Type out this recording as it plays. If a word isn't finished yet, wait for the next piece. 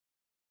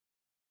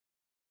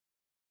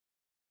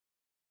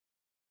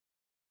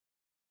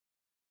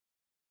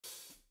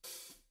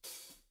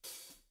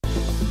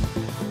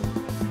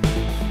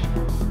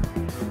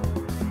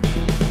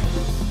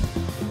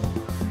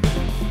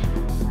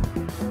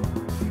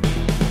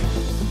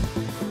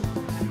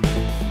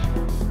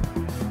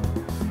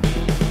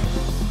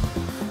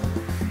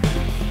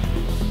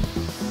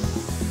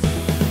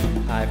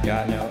I've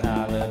got no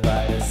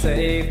alibi to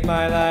save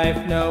my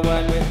life, no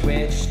one with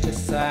which to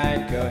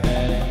side. Go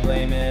ahead and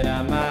blame it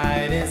on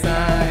my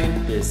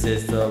design. This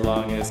is the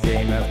longest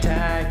game of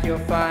tag you'll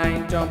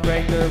find. Don't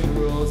break the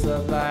rules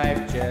of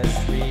life,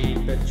 just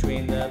read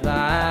between the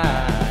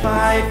lines.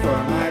 Fight for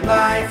my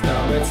life,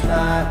 no it's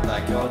not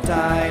like I'll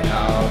die.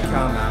 I'll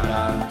come out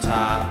on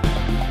top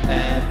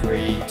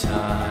every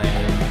time.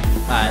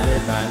 I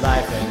live my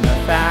life in the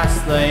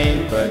fast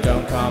lane, but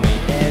don't call me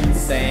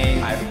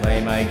insane. I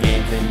play my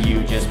games and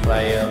you just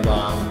play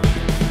along.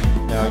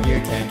 No,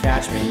 you can't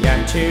catch me,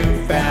 I'm too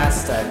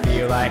fast. I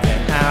feel like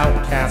an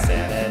outcast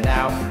and an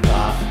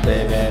outlaw,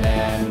 living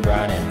and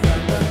running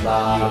from the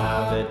law. You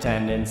have a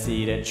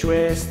tendency to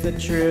twist the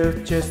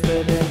truth, just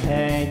living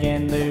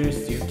hanging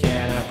loose. You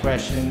cannot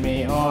question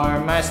me or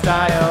my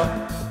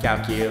style.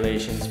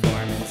 Calculations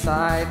form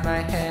inside my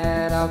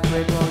head. I'll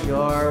quit while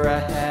you're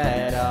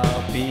ahead.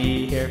 I'll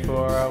be here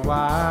for a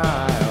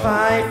while.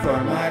 Fight for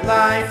my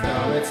life,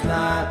 no it's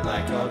not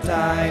like I'll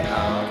die.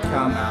 I'll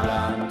come out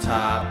on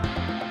top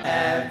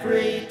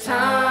every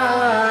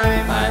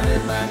time. I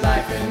live my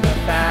life in the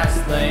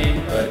fast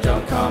lane, but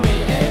don't call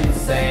me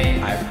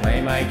insane. I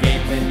play my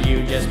games and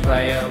you just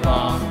play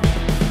along.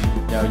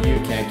 No, you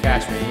can't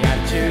catch me,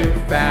 I'm too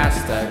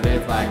fast. I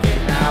live like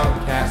an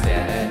outcast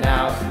and an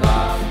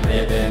outlaw,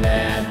 living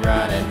and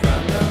running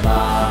from the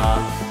law.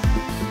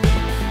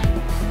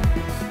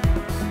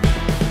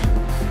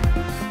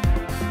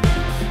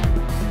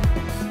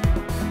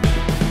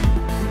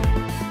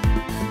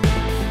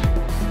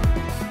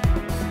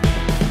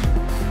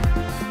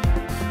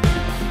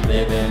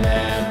 Living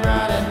and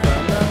running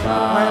from the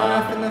law. I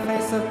laugh in the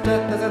face of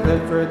death as I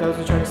live for those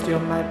who try to steal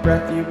my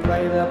breath. You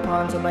play the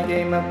pawns in my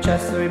game of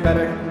chess, so we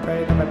better hope and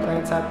pray that my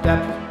plans have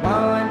depth.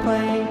 While I'm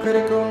playing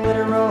critical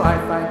literal, I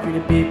find you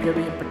to be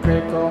purely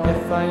hypocritical.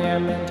 If I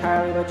am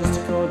entirely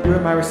logistical, you are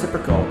my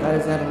reciprocal, that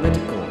is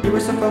analytical. You were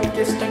so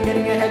focused on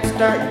getting a head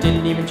start, you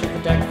didn't even check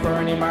the deck for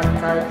any mark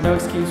card. No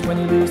excuse when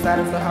you lose, that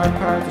is the hard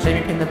part. The shame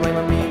you pin the blame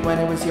on me when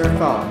it was your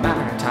fault.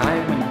 Matter of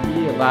time when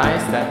you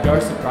realize that your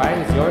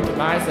surprise is your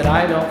demise, that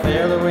I don't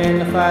fail to win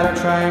the fight or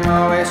try, I'm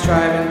always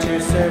striving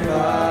to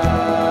survive.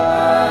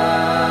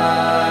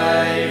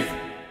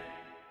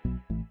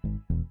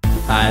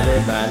 I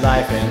live my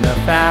life in the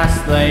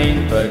fast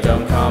lane, but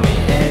don't call me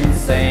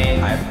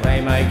insane. I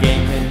play my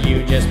games and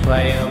you just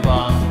play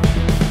along.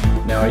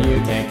 No,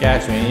 you can't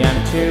catch me,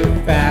 I'm too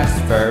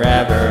fast,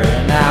 forever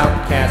an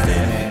outcast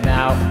in it.